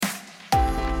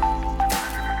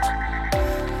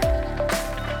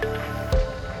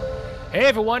Hey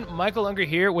everyone, Michael Unger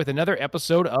here with another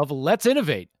episode of Let's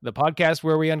Innovate, the podcast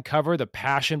where we uncover the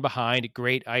passion behind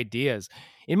great ideas.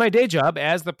 In my day job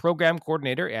as the program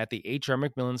coordinator at the H.R.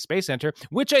 MacMillan Space Center,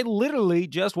 which I literally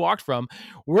just walked from,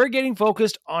 we're getting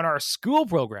focused on our school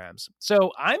programs.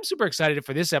 So I'm super excited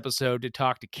for this episode to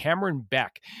talk to Cameron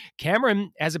Beck.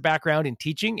 Cameron has a background in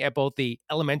teaching at both the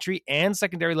elementary and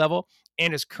secondary level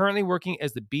and is currently working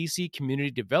as the BC community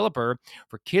developer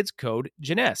for Kids Code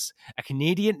Jeunesse, a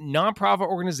Canadian nonprofit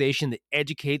organization that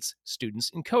educates students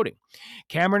in coding.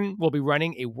 Cameron will be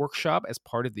running a workshop as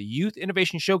part of the Youth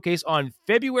Innovation Showcase on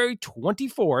February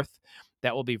 24th.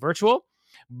 That will be virtual,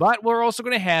 but we're also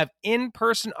going to have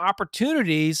in-person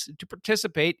opportunities to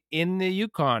participate in the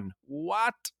Yukon.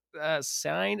 What?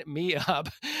 Sign me up.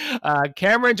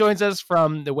 Cameron joins us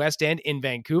from the West End in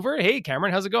Vancouver. Hey,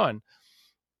 Cameron, how's it going?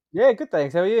 Yeah, good,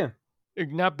 thanks. How are you?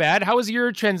 Not bad. How has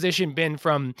your transition been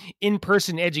from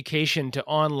in-person education to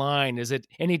online? Is it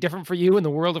any different for you in the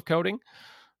world of coding?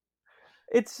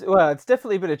 It's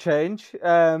definitely been a change.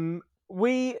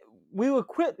 We were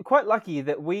quite lucky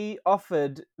that we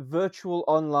offered virtual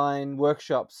online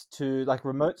workshops to like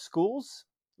remote schools.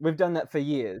 We've done that for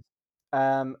years.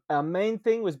 Our main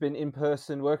thing was been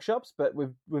in-person workshops, but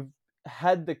we've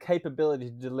had the capability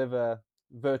to deliver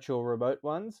virtual remote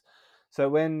ones. So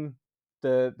when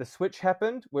the switch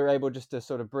happened, we're able just to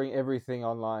sort of bring everything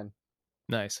online.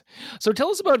 Nice. So tell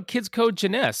us about Kids Code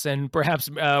Jeunesse, and perhaps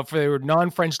for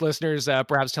non-French listeners,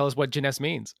 perhaps tell us what Jeunesse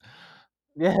means.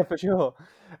 Yeah, for sure.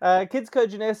 Kids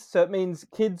Code Jeunesse, so it means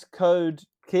kids code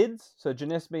kids. So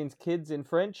Jeunesse means kids in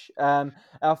French.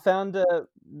 Our founder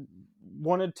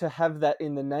wanted to have that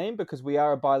in the name because we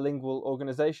are a bilingual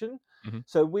organization. Mm-hmm.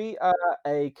 So we are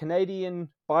a Canadian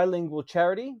bilingual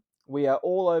charity. We are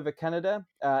all over Canada.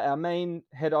 Our main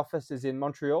head office is in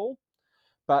Montreal,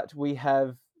 but we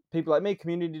have people like me,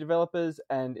 community developers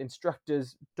and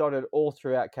instructors dotted all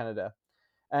throughout Canada.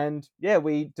 And yeah,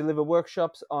 we deliver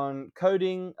workshops on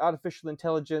coding, artificial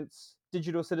intelligence,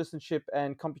 digital citizenship,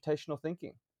 and computational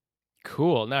thinking.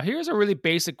 Cool. Now, here's a really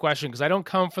basic question because I don't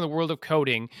come from the world of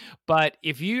coding, but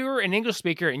if you're an English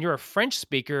speaker and you're a French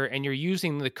speaker and you're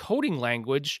using the coding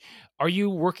language, are you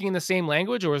working in the same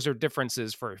language or is there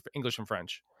differences for English and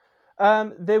French?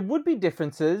 There would be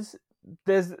differences.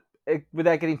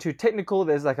 Without getting too technical,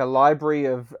 there's like a library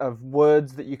of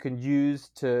words that you can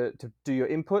use to do your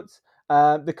inputs.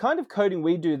 The kind of coding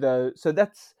we do, though, so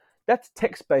that's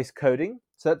text-based coding.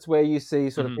 So that's where you see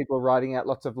sort of people writing out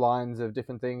lots of lines of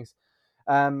different things.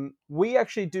 We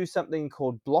actually do something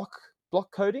called block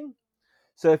coding.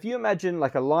 So if you imagine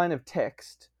like a line of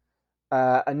text,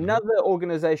 another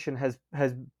organization has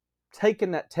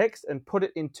taken that text and put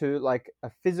it into like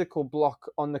a physical block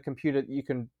on the computer that you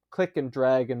can click and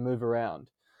drag and move around,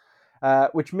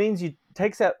 which means you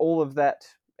takes out all of that,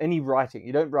 any writing.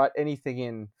 You don't write anything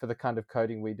in for the kind of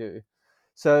coding we do.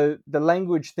 So the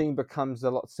language thing becomes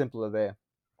a lot simpler there.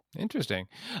 Interesting.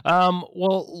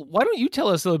 Well, why don't you tell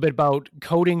us a little bit about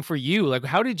coding for you? Like,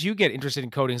 how did you get interested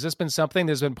in coding? Has this been something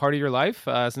that's been part of your life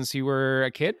since you were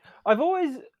a kid? I've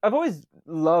always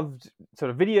loved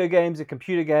sort of video games and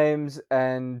computer games,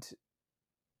 and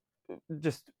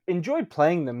just enjoyed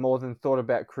playing them more than thought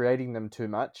about creating them too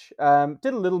much.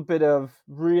 Did a little bit of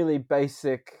really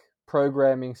basic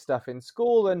programming stuff in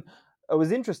school, and I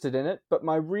was interested in it, but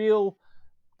my real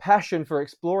passion for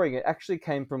exploring it actually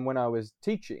came from when I was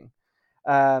teaching.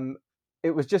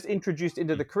 It was just introduced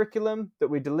into the curriculum that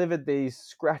we delivered these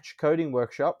Scratch coding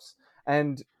workshops,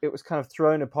 and it was kind of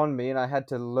thrown upon me, and I had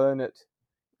to learn it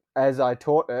as I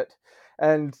taught it,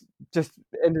 and just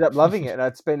ended up loving it. And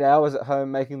I'd spend hours at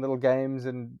home making little games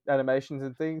and animations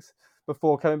and things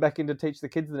before coming back in to teach the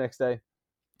kids the next day.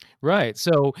 Right.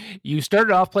 So you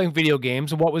started off playing video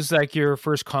games. What was like your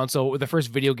first console, the first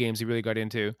video games you really got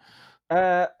into?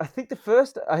 I think the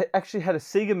first, I actually had a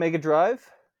Sega Mega Drive.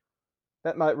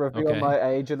 That might reveal my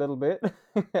age a little bit.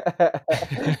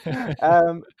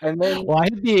 And then, well,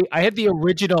 I had the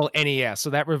original NES, so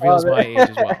that reveals my age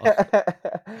as well.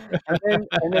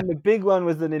 and then the big one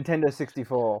was the Nintendo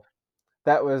 64.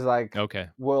 That was like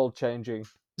world changing.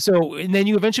 So, and then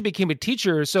you eventually became a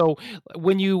teacher. So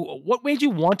what made you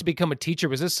want to become a teacher?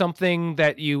 Was this something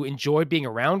that you enjoyed being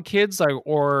around kids,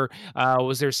 or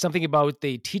was there something about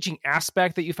the teaching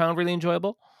aspect that you found really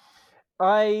enjoyable?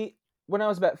 When I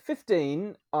was about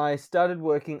 15, I started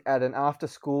working at an after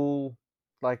school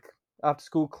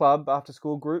club, after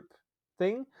school group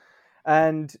thing,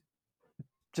 and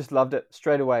just loved it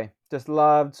straight away. Just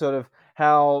loved sort of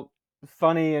how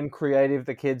funny and creative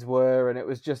the kids were, and it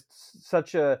was just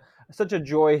such a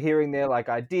joy hearing their like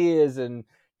ideas and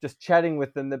just chatting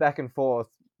with them. The back and forth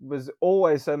was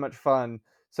always so much fun.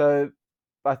 So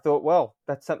I thought, well,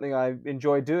 that's something I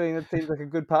enjoy doing. It seems like a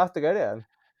good path to go down.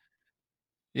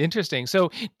 Interesting.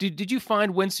 So, did you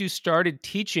find once you started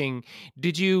teaching,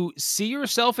 did you see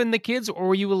yourself in the kids, or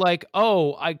were you like,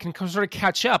 "Oh, I can sort of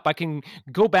catch up. I can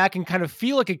go back and kind of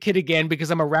feel like a kid again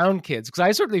because I'm around kids." Because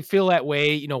I certainly feel that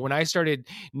way. When I started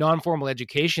non-formal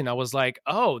education, I was like,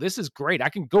 "Oh, this is great. I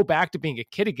can go back to being a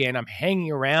kid again. I'm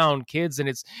hanging around kids, and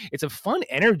it's a fun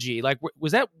energy." Like,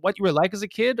 was that what you were like as a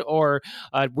kid, or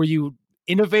were you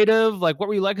innovative? Like, what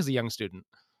were you like as a young student?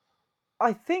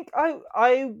 I think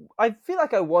I feel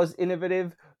like I was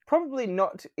innovative, probably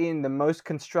not in the most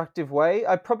constructive way.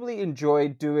 I probably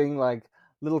enjoyed doing like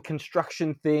little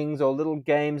construction things or little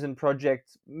games and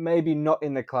projects, maybe not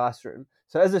in the classroom.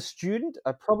 So as a student,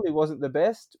 I probably wasn't the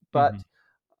best, Mhm. but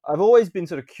I've always been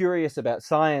sort of curious about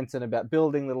science and about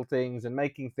building little things and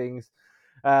making things,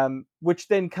 which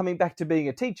then coming back to being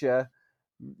a teacher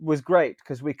was great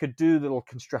because we could do little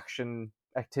construction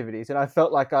activities, and I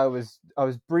felt like I was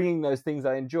bringing those things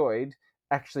I enjoyed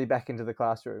actually back into the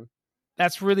classroom.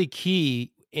 That's really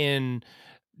key in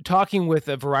talking with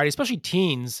a variety, especially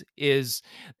teens, is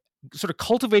sort of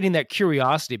cultivating that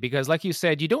curiosity because, like you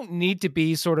said, you don't need to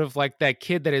be sort of like that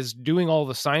kid that is doing all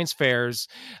the science fairs.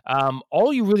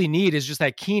 All you really need is just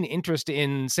that keen interest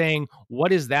in saying,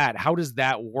 what is that? How does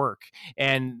that work?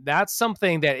 And that's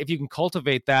something that if you can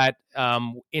cultivate that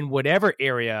in whatever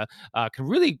area, can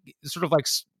really sort of like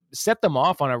set them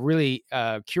off on a really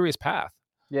curious path.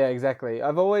 Yeah, exactly.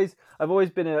 I've always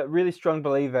been a really strong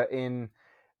believer in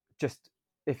just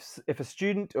if a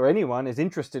student or anyone is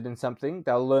interested in something,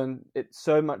 they'll learn it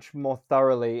so much more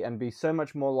thoroughly and be so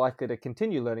much more likely to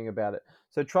continue learning about it.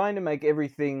 So trying to make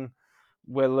everything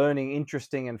we're learning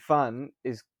interesting and fun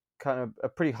is kind of a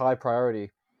pretty high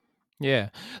priority. Yeah.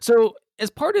 So,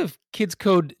 as part of Kids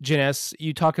Code Gen S,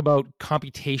 you talk about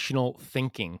computational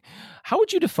thinking. How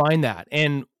would you define that?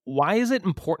 And why is it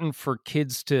important for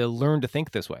kids to learn to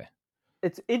think this way?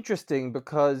 It's interesting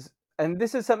because, and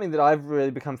this is something that I've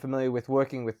really become familiar with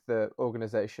working with the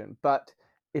organization, but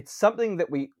it's something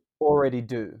that we already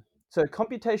do. So,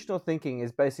 computational thinking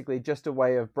is basically just a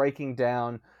way of breaking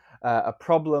down a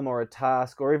problem or a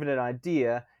task or even an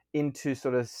idea into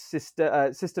sort of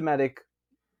systematic,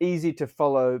 easy to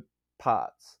follow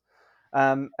parts.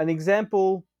 An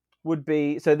example would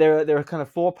be, so there are kind of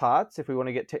four parts if we want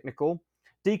to get technical: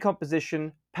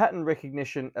 decomposition, pattern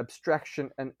recognition, abstraction,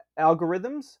 and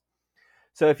algorithms.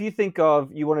 So if you think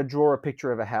of, you want to draw a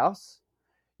picture of a house,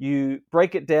 you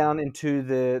break it down into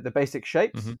the basic Hmm.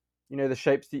 shapes. You know the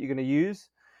shapes that you're going to use.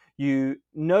 You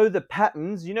know the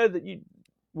patterns. You know that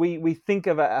we think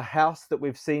of a house that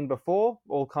we've seen before,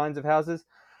 all kinds of houses.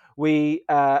 We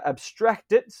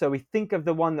abstract it, so we think of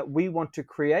the one that we want to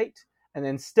create, and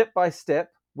then step by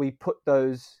step we put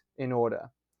those in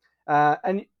order.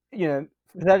 And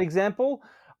for that example,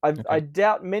 I Okay.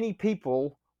 doubt many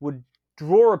people would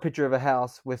draw a picture of a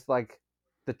house with like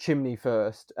the chimney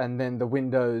first and then the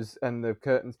windows and the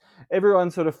curtains.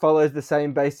 Everyone sort of follows the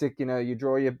same basic, you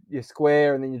draw your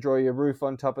square and then you draw your roof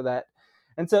on top of that.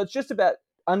 And so it's just about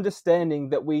understanding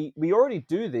that we already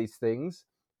do these things,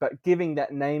 but giving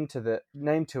that name to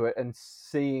it and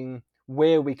seeing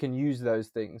where we can use those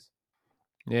things.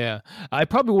 Yeah. I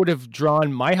probably would have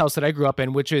drawn my house that I grew up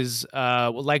in, which is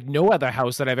like no other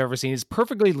house that I've ever seen. It's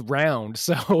perfectly round.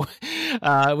 So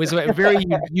it was a very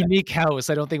unique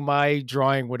house. I don't think my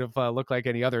drawing would have looked like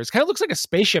any others. Kind of looks like a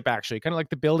spaceship, actually, kind of like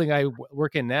the building I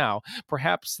work in now.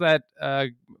 Perhaps that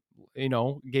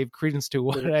gave credence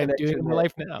to There's what a I'm doing connection in my there.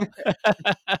 life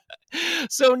now.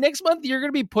 So next month you're going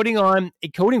to be putting on a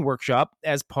coding workshop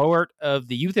as part of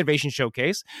the Youth Innovation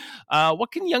Showcase.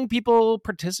 What can young people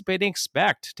participating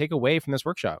expect take away from this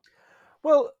workshop?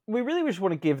 Well, we really just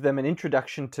want to give them an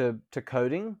introduction to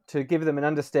coding, to give them an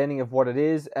understanding of what it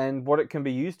is and what it can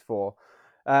be used for.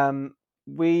 Um,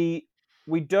 we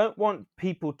we don't want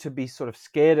people to be sort of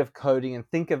scared of coding and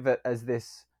think of it as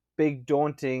this big,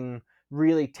 daunting,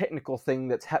 really technical thing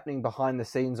that's happening behind the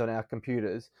scenes on our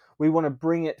computers. We want to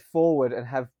bring it forward and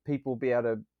have people be able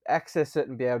to access it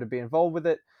and be able to be involved with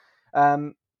it.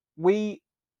 We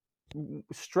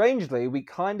strangely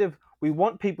we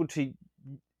want people to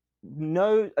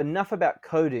know enough about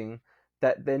coding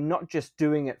that they're not just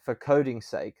doing it for coding's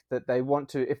sake, that they want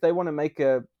to, if they want to make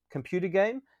a computer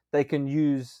game, they can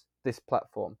use this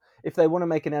platform. If they want to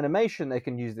make an animation, they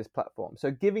can use this platform. So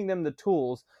giving them the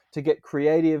tools to get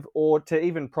creative or to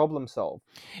even problem solve.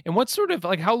 And what sort of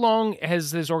like how long has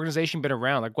this organization been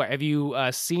around? Like, what have you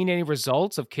seen any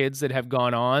results of kids that have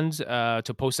gone on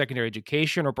to post secondary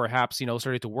education, or perhaps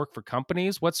started to work for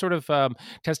companies? What sort of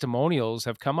testimonials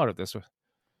have come out of this?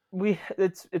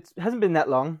 It hasn't been that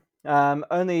long.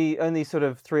 Only sort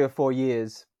of 3 or 4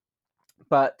 years,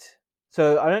 but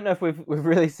so I don't know if we've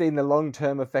really seen the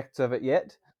long-term effects of it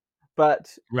yet,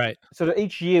 but Right. sort of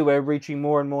each year we're reaching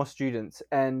more and more students.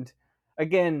 And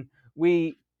again,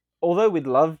 we, although we'd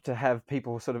love to have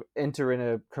people sort of enter in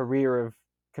a career of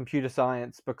computer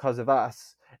science because of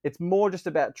us, it's more just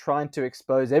about trying to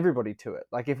expose everybody to it.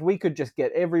 Like if we could just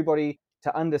get everybody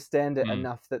to understand it Hmm.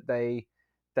 enough that they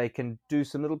can do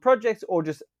some little projects or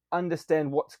just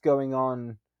understand what's going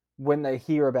on when they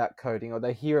hear about coding or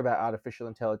they hear about artificial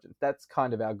intelligence. That's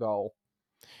kind of our goal.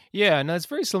 Yeah, and that's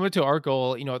very similar to our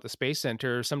goal, at the Space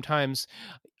Center. Sometimes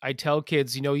I tell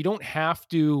kids, you don't have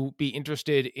to be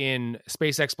interested in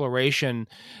space exploration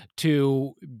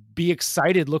to be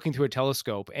excited looking through a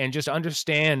telescope and just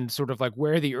understand sort of like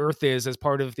where the Earth is as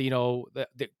part of the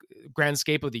grand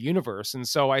scape of the universe. And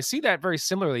so I see that very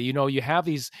similarly. You have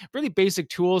these really basic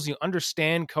tools, you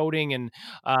understand coding and,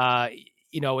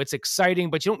 it's exciting,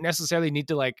 but you don't necessarily need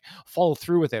to like follow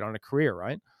through with it on a career,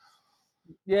 right?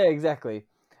 Yeah, exactly.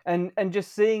 And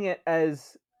just seeing it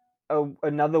as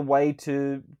another way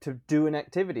to do an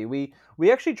activity. We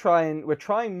actually we're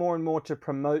trying more and more to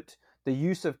promote the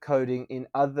use of coding in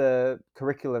other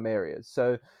curriculum areas.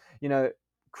 So, you know,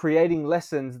 creating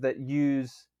lessons that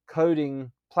use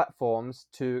coding platforms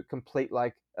to complete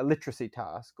like a literacy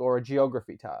task or a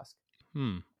geography task.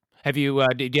 Hmm. Have you,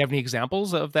 do you have any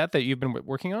examples of that you've been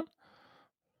working on?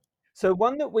 So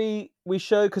one that we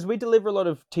show, because we deliver a lot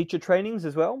of teacher trainings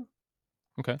as well.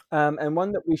 Okay. And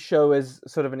one that we show as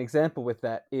sort of an example with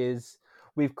that is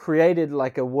we've created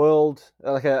like a world,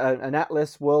 like an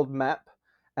atlas world map,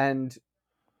 and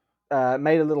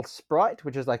made a little sprite,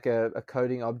 which is like a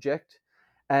coding object,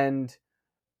 and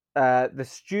the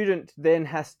student then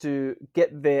has to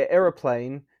get their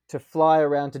aeroplane to fly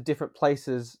around to different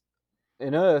places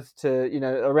in Earth to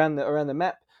around the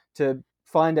map to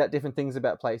find out different things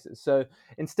about places. So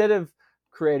instead of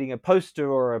creating a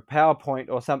poster or a PowerPoint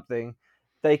or something,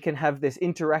 they can have this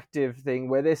interactive thing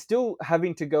where they're still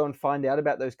having to go and find out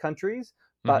about those countries,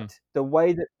 Mhm. but the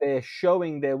way that they're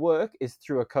showing their work is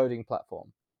through a coding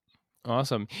platform.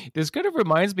 Awesome. This kind of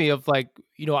reminds me of like,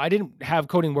 I didn't have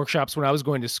coding workshops when I was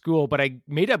going to school, but I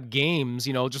made up games,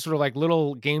 just sort of like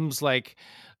little games, like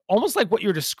almost like what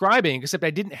you're describing, except I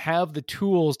didn't have the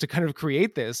tools to kind of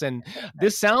create this. And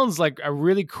this sounds like a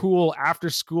really cool after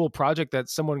school project that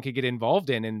someone could get involved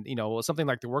in. And, something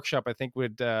like the workshop, I think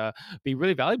would be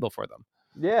really valuable for them.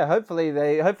 Yeah, hopefully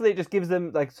it just gives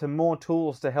them like some more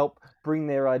tools to help bring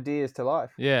their ideas to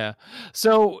life. Yeah.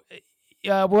 So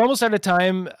we're almost out of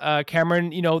time,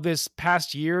 Cameron. This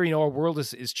past year, our world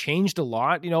is changed a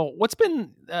lot. What's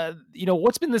been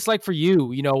this like for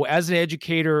you? As an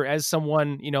educator, as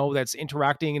someone that's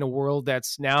interacting in a world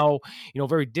that's now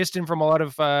very distant from a lot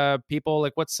of people.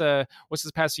 Like, what's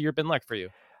this past year been like for you?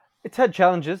 It's had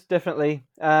challenges, definitely.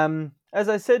 As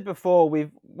I said before,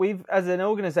 we've as an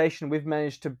organization we've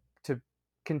managed to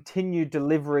continue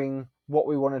delivering what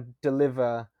we want to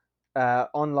deliver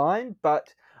online,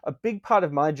 but a big part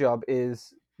of my job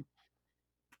is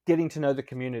getting to know the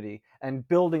community and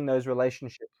building those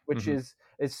relationships, which Hmm.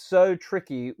 is so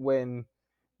tricky when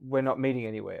we're not meeting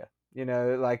anywhere.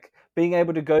 Like being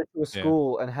able to go to a Yeah.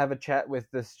 school and have a chat with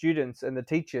the students and the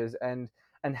teachers and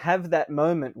have that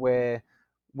moment where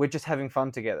we're just having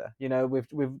fun together.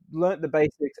 We've learnt the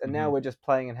basics and now Hmm. we're just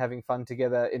playing and having fun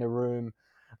together in a room,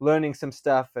 learning some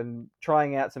stuff and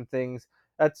trying out some things.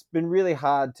 That's been really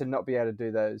hard to not be able to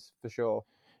do those for sure.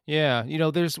 Yeah,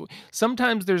 there's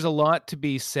a lot to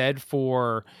be said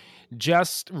for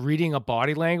just reading a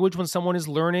body language when someone is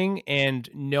learning and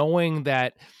knowing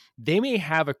that they may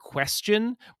have a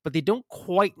question, but they don't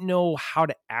quite know how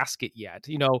to ask it yet.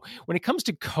 When it comes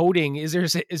to coding, is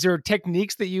there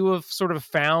techniques that you have sort of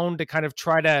found to kind of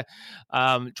try to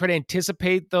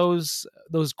anticipate those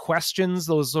questions,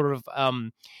 those sort of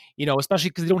especially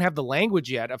because they don't have the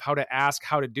language yet of how to ask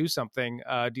how to do something.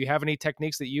 Do you have any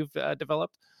techniques that you've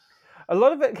developed? A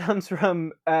lot of it comes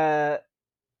from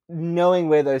knowing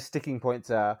where those sticking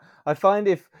points are. I find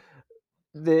if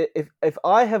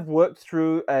I have worked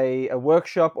through a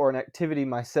workshop or an activity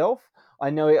myself, I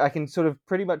know I can sort of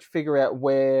pretty much figure out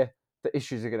where the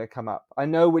issues are going to come up. I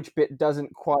know which bit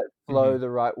doesn't quite Hmm. flow the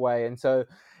right way, and so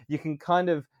you can kind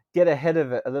of get ahead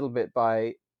of it a little bit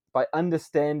by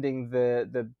understanding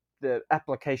the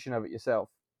application of it yourself.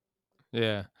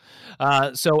 Yeah.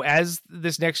 So as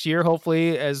this next year,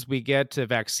 hopefully, as we get a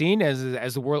vaccine,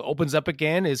 as the world opens up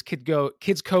again, is Kids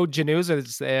Code Januza?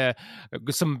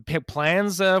 Is some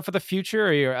plans for the future?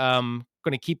 Are you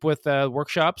going to keep with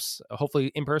workshops,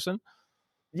 hopefully in person?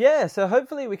 Yeah, so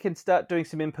hopefully we can start doing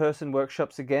some in-person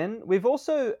workshops again. We've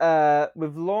also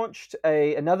we've launched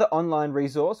another online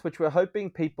resource which we're hoping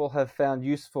people have found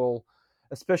useful,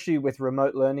 especially with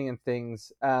remote learning and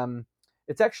things.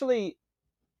 It's actually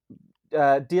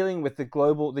dealing with the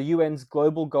UN's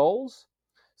global goals.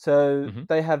 So Mm-hmm.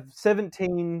 they have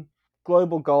 17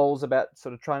 global goals about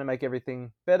sort of trying to make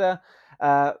everything better.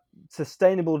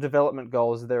 Sustainable Development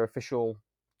Goals are their official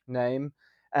name,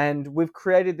 and we've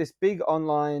created this big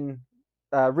online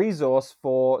resource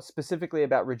for specifically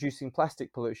about reducing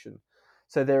plastic pollution.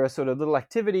 So there are sort of little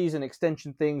activities and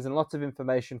extension things and lots of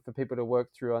information for people to work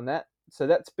through on that. So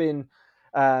that's been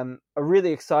a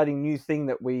really exciting new thing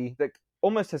that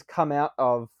almost has come out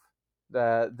of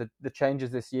the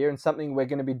changes this year, and something we're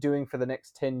going to be doing for the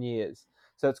next 10 years.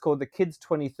 So it's called the Kids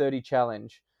 2030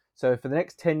 Challenge. So for the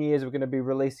next 10 years, we're going to be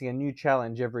releasing a new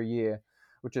challenge every year,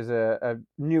 which is a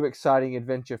new exciting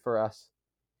adventure for us.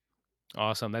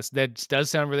 Awesome. That does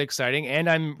sound really exciting. And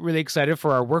I'm really excited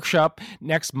for our workshop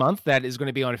next month. That is going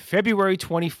to be on February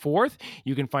 24th.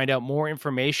 You can find out more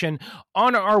information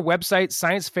on our website,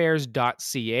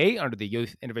 sciencefairs.ca, under the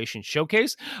Youth Innovation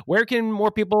Showcase. Where can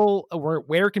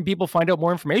people find out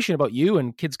more information about you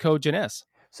and Kids Code Jeunesse?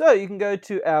 So you can go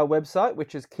to our website,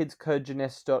 which is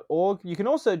kidscodejeunesse.org. You can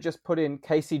also just put in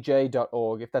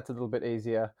kcj.org if that's a little bit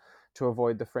easier to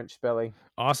avoid the French spelling.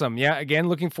 Awesome. Yeah, again,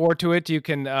 looking forward to it. You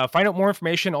can find out more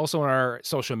information also on our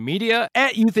social media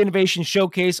at Youth Innovation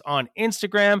Showcase on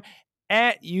Instagram,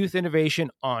 at Youth Innovation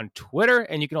on Twitter.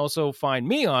 And you can also find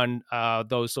me on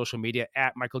those social media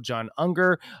at Michael John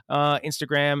Unger,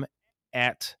 Instagram,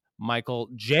 at Michael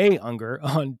J. Unger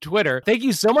on Twitter. Thank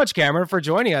you so much, Cameron, for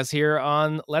joining us here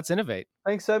on Let's Innovate.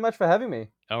 Thanks so much for having me.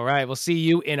 All right. We'll see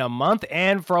you in a month.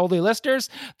 And for all the listeners,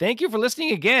 thank you for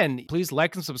listening again. Please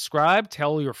like and subscribe.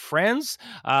 Tell your friends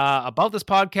about this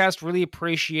podcast. Really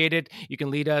appreciate it. You can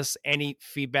lead us any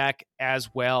feedback as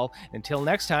well. Until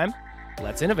next time,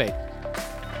 let's innovate.